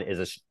no one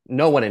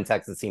in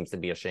Texas seems to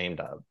be ashamed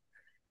of.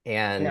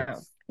 And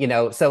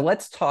so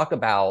let's talk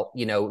about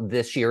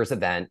this year's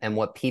event and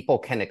what people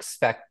can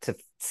expect to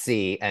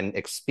see and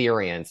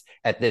experience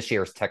at this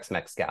year's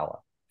Tex-Mex Gala.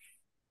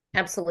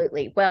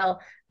 Absolutely. Well,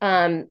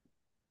 Farrah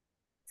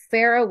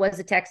was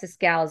a Texas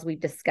gal, as we've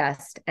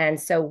discussed, and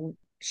so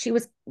she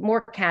was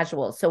more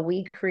casual. So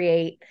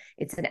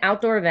it's an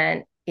outdoor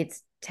event.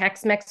 It's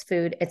Tex-Mex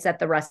food. It's at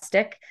the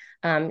Rustic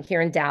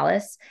here in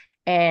Dallas,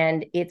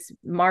 and it's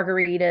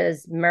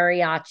margaritas,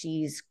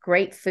 mariachis,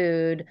 great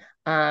food.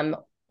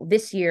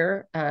 This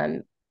year,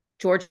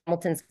 George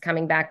Hamilton's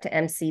coming back to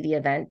MC the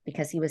event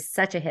because he was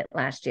such a hit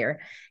last year.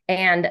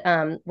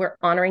 And we're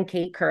honoring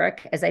Katie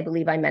Couric, as I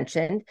believe I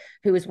mentioned,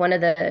 who is one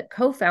of the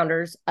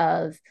co-founders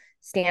of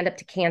Stand Up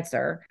to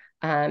Cancer,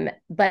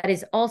 but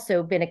has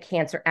also been a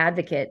cancer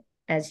advocate,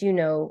 as you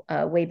know,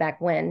 way back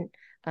when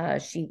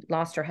she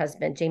lost her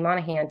husband, Jay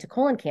Monahan, to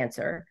colon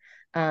cancer.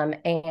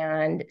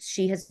 And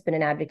she has been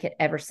an advocate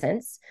ever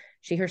since.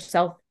 She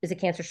herself is a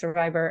cancer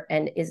survivor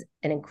and is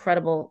an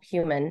incredible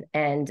human.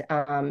 And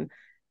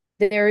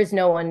there is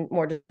no one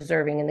more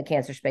deserving in the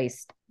cancer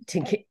space to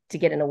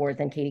get an award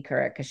than Katie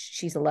Couric, because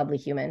she's a lovely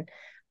human.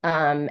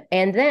 And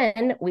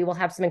then we will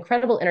have some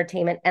incredible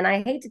entertainment. And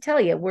I hate to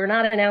tell you, we're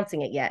not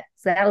announcing it yet.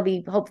 So that'll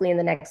be hopefully in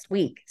the next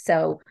week.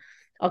 So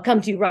I'll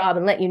come to you, Rob,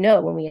 and let you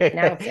know when we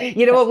announce it.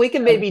 You know what? We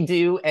can maybe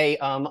do a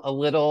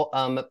little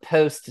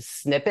post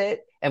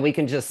snippet, and we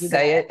can just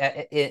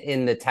say it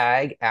in the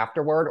tag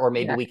afterward, or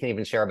maybe we can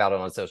even share about it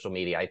on social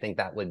media. I think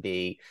that'd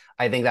be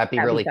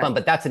really fun.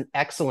 But that's an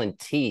excellent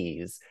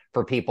tease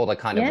for people to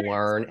kind of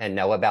learn and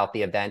know about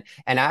the event,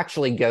 and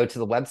actually go to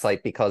the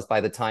website, because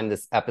by the time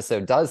this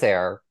episode does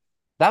air,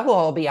 that will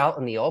all be out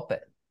in the open.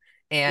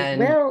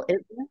 And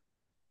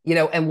you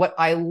know, and what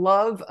I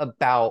love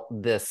about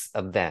this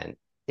event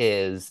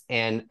is,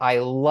 and I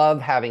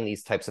love having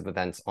these types of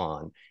events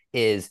on,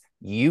 is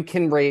you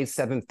can raise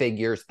 7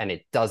 figures and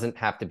it doesn't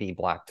have to be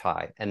black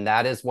tie. And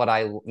that is what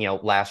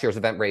last year's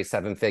event raised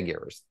 7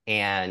 figures,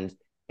 and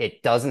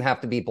it doesn't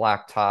have to be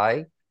black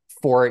tie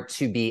for it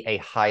to be a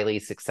highly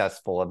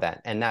successful event.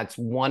 And that's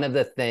one of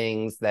the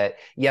things that,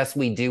 yes,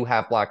 we do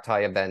have black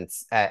tie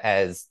events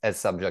as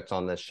subjects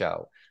on this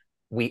show.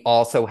 We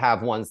also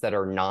have ones that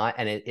are not,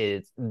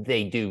 and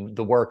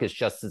the work is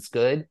just as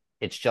good.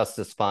 It's just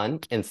as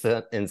fun. In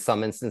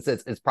some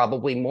instances, it's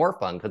probably more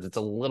fun because it's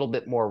a little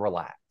bit more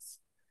relaxed.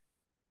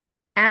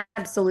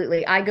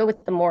 Absolutely. I go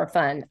with the more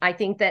fun. I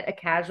think that a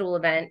casual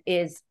event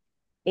is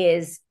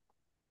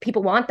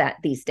people want that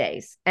these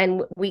days.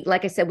 And we,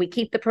 like I said, we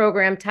keep the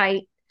program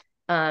tight.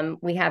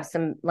 We have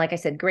some, like I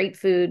said, great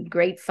food,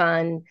 great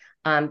fun,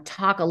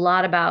 talk a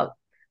lot about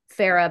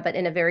Farrah, but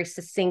in a very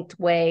succinct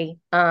way,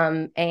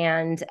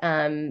 and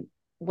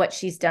what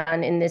she's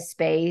done in this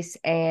space.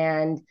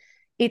 And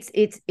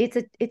it's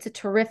a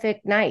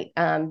terrific night.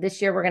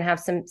 This year we're going to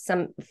have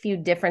some few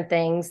different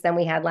things than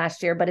we had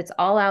last year, but it's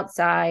all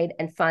outside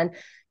and fun.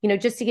 You know,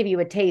 just to give you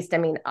a taste, I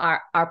mean,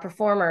 our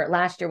performer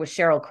last year was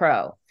Sheryl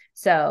Crow,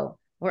 so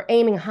we're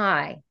aiming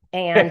high.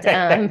 And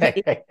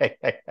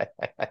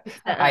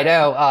I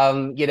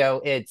know, you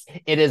know, it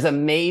is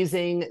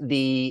amazing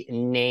the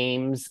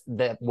names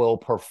that will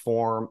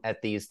perform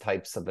at these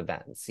types of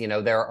events. You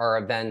know, there are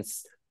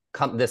events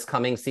this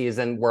coming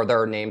season where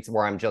there are names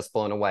where I'm just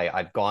blown away.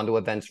 I've gone to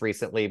events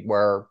recently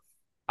where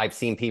I've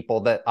seen people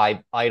that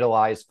I've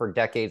idolized for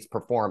decades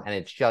perform, and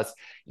it's just,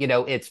 you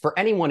know, it's for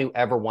anyone who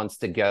ever wants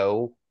to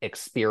go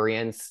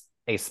experience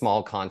a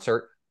small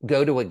concert,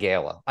 go to a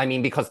gala. I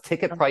mean, because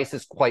ticket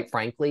prices, quite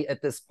frankly,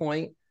 at this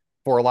point,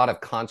 for a lot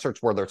of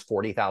concerts where there's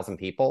 40,000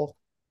 people,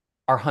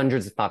 are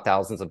hundreds, if not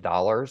thousands of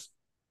dollars.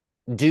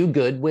 Do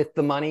good with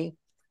the money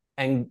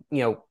and,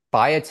 you know,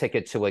 buy a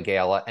ticket to a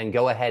gala and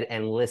go ahead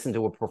and listen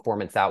to a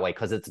performance that way,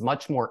 because it's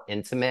much more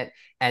intimate.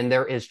 And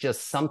there is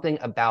just something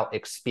about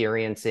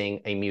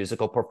experiencing a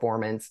musical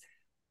performance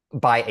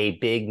by a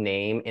big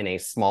name in a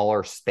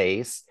smaller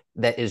space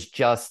that is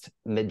just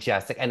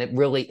majestic. And it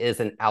really is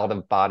an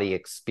out-of-body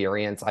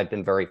experience. I've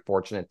been very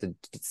fortunate to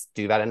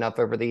do that enough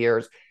over the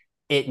years.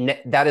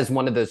 That is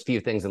one of those few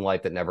things in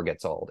life that never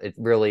gets old. It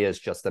really is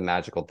just a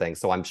magical thing.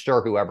 So I'm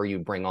sure whoever you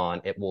bring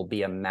on, it will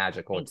be a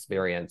magical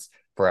experience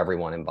for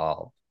everyone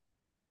involved.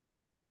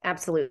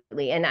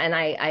 Absolutely. And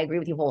I agree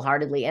with you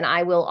wholeheartedly. And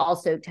I will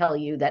also tell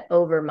you that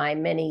over my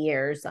many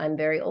years, I'm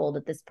very old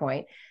at this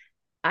point,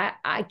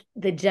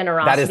 the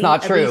generosity. That is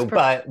not true,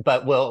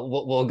 but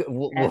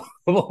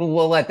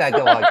we'll let that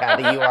go on,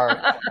 Cathy.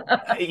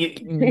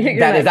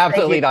 That is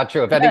absolutely not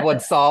true. If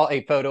anyone saw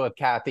a photo of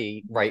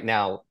Cathy right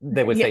now,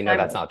 they would say, no,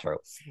 that's not true.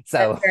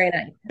 So that's very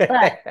nice.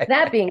 But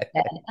that being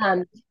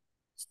said,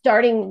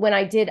 starting when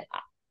I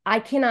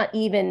cannot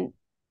even,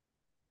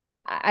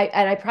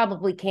 I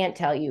probably can't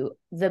tell you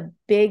the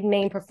big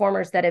name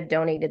performers that have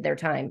donated their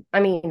time. I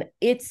mean,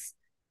 it's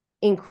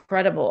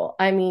incredible.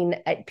 I mean,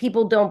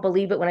 people don't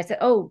believe it when I say,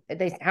 "Oh,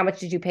 how much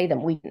did you pay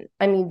them?"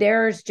 I mean,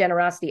 there's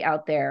generosity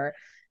out there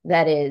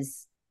that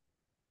is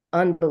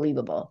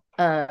unbelievable.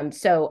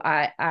 So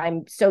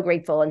I'm so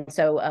grateful, and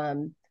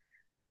so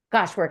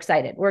gosh, we're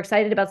excited. We're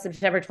excited about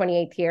September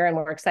 28th here, and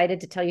we're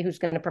excited to tell you who's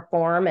going to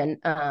perform, and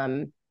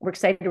we're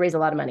excited to raise a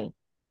lot of money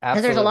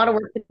because there's a lot of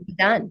work to be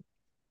done.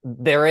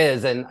 There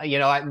is. And, you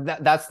know,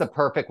 that's the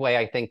perfect way,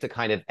 I think, to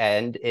kind of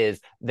end, is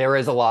there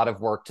is a lot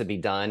of work to be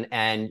done.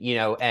 And, you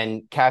know,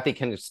 and Cathy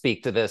can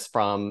speak to this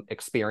from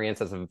experience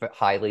as a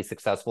highly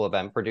successful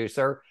event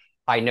producer.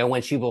 I know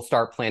when she will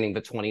start planning the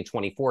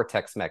 2024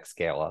 Tex-Mex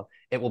Gala,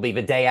 it will be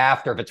the day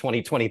after the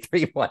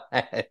 2023 one.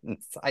 I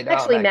know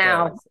actually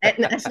now,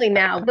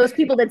 those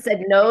people that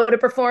said no to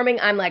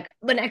performing, I'm like,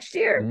 but next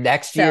year.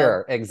 Next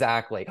year,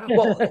 exactly.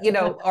 Well, you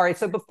know, all right.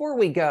 So before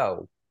we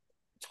go,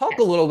 talk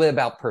a little bit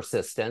about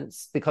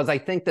persistence, because I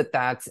think that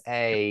that's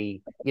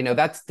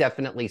that's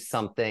definitely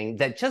something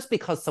that just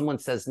because someone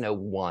says no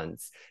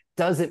once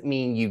doesn't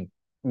mean you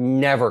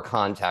never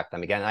contact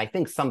them again. And I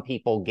think some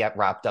people get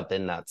wrapped up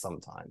in that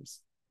sometimes.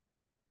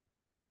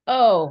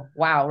 Oh,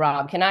 wow,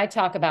 Rob, can I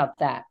talk about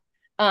that?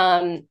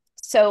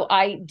 So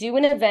I do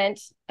an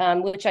event,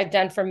 which I've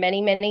done for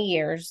many, many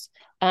years,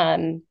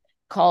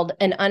 called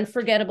An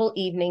Unforgettable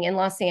Evening in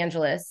Los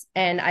Angeles.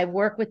 And I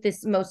work with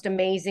this most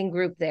amazing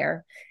group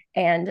there.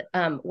 And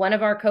one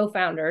of our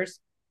co-founders,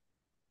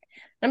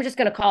 I'm just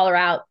going to call her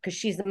out because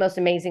she's the most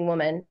amazing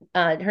woman.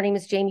 Her name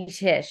is Jamie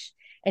Tish.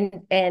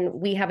 And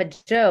we have a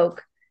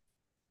joke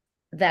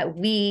that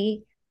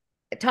we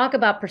talk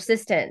about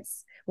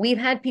persistence. We've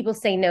had people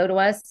say no to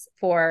us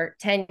for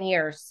 10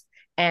 years,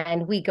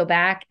 and we go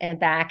back and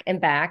back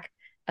and back.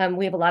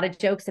 We have a lot of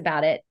jokes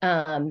about it.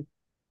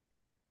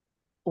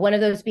 One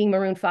of those being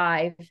Maroon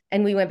 5,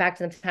 and we went back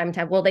to them time and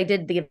time. Well, they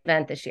did the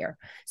event this year.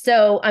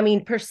 So, I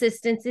mean,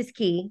 persistence is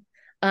key.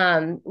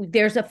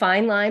 There's a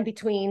fine line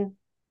between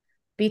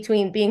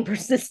being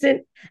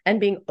persistent and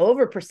being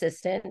over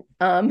persistent.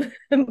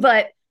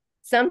 But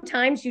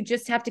sometimes you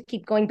just have to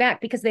keep going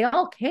back because they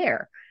all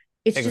care.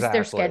 It's just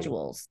their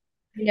schedules,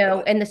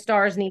 and the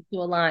stars need to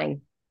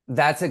align.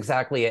 That's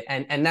exactly it.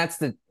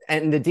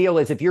 And the deal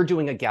is, if you're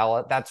doing a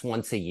gala, that's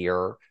once a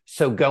year.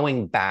 So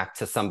going back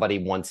to somebody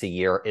once a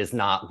year is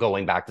not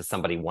going back to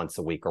somebody once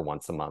a week or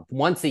once a month.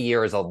 Once a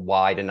year is a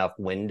wide enough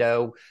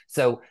window.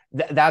 So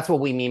that's what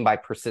we mean by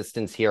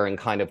persistence here, and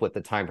kind of with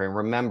the time frame.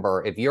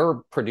 Remember, if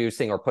you're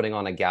producing or putting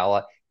on a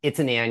gala, it's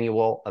an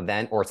annual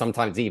event, or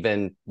sometimes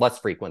even less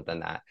frequent than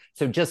that.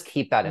 So just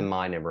keep that in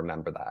mind and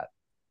remember that.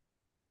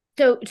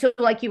 So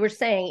like you were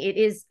saying, it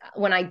is,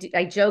 when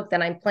I joke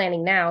that I'm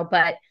planning now,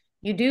 but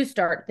you do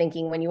start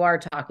thinking when you are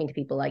talking to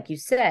people, like you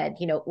said,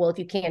 well, if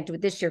you can't do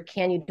it this year,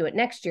 can you do it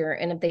next year?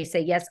 And if they say,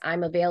 yes,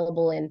 I'm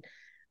available in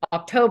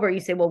October, you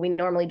say, well, we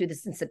normally do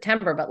this in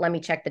September, but let me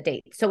check the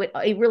date. So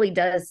it really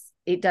does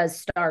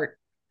start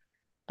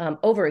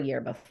over a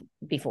year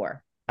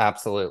before.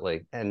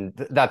 Absolutely. And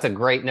that's a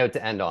great note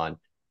to end on.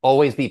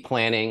 Always be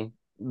planning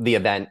the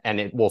event, and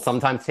it will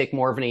sometimes take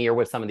more than a year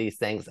with some of these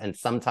things. And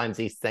sometimes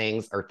these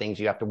things are things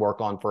you have to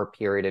work on for a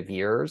period of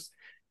years.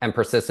 And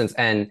persistence.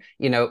 And,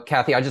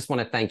 Cathy, I just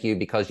want to thank you,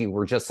 because you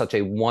were just such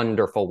a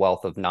wonderful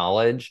wealth of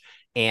knowledge,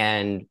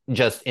 and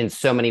just in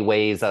so many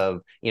ways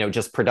of,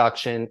 just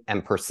production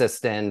and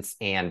persistence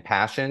and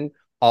passion,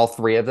 all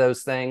three of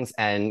those things.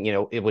 And,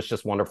 it was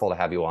just wonderful to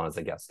have you on as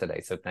a guest today.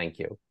 So thank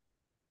you.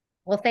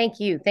 Well, thank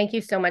you. Thank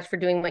you so much for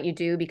doing what you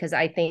do, because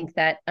I think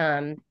that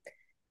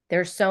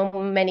there's so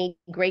many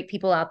great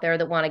people out there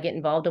that want to get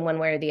involved in one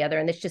way or the other.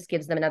 And this just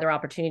gives them another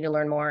opportunity to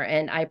learn more.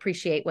 And I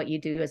appreciate what you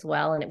do as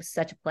well. And it was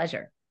such a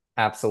pleasure.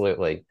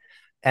 Absolutely.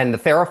 And the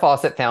Farrah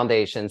Fawcett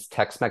Foundation's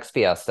Tex-Mex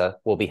Fiesta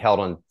will be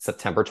held on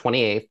September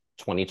 28th,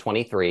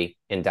 2023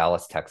 in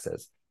Dallas,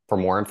 Texas. For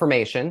more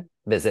information,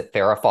 visit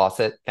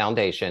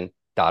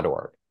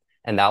farrahfawcettfoundation.org.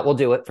 And that will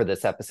do it for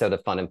this episode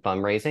of Fun and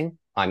Fundraising.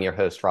 I'm your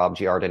host, Rob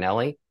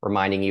Giardinelli,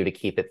 reminding you to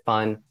keep it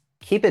fun,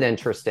 keep it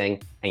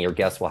interesting, and your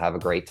guests will have a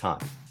great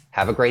time.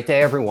 Have a great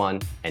day,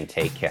 everyone, and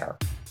take care.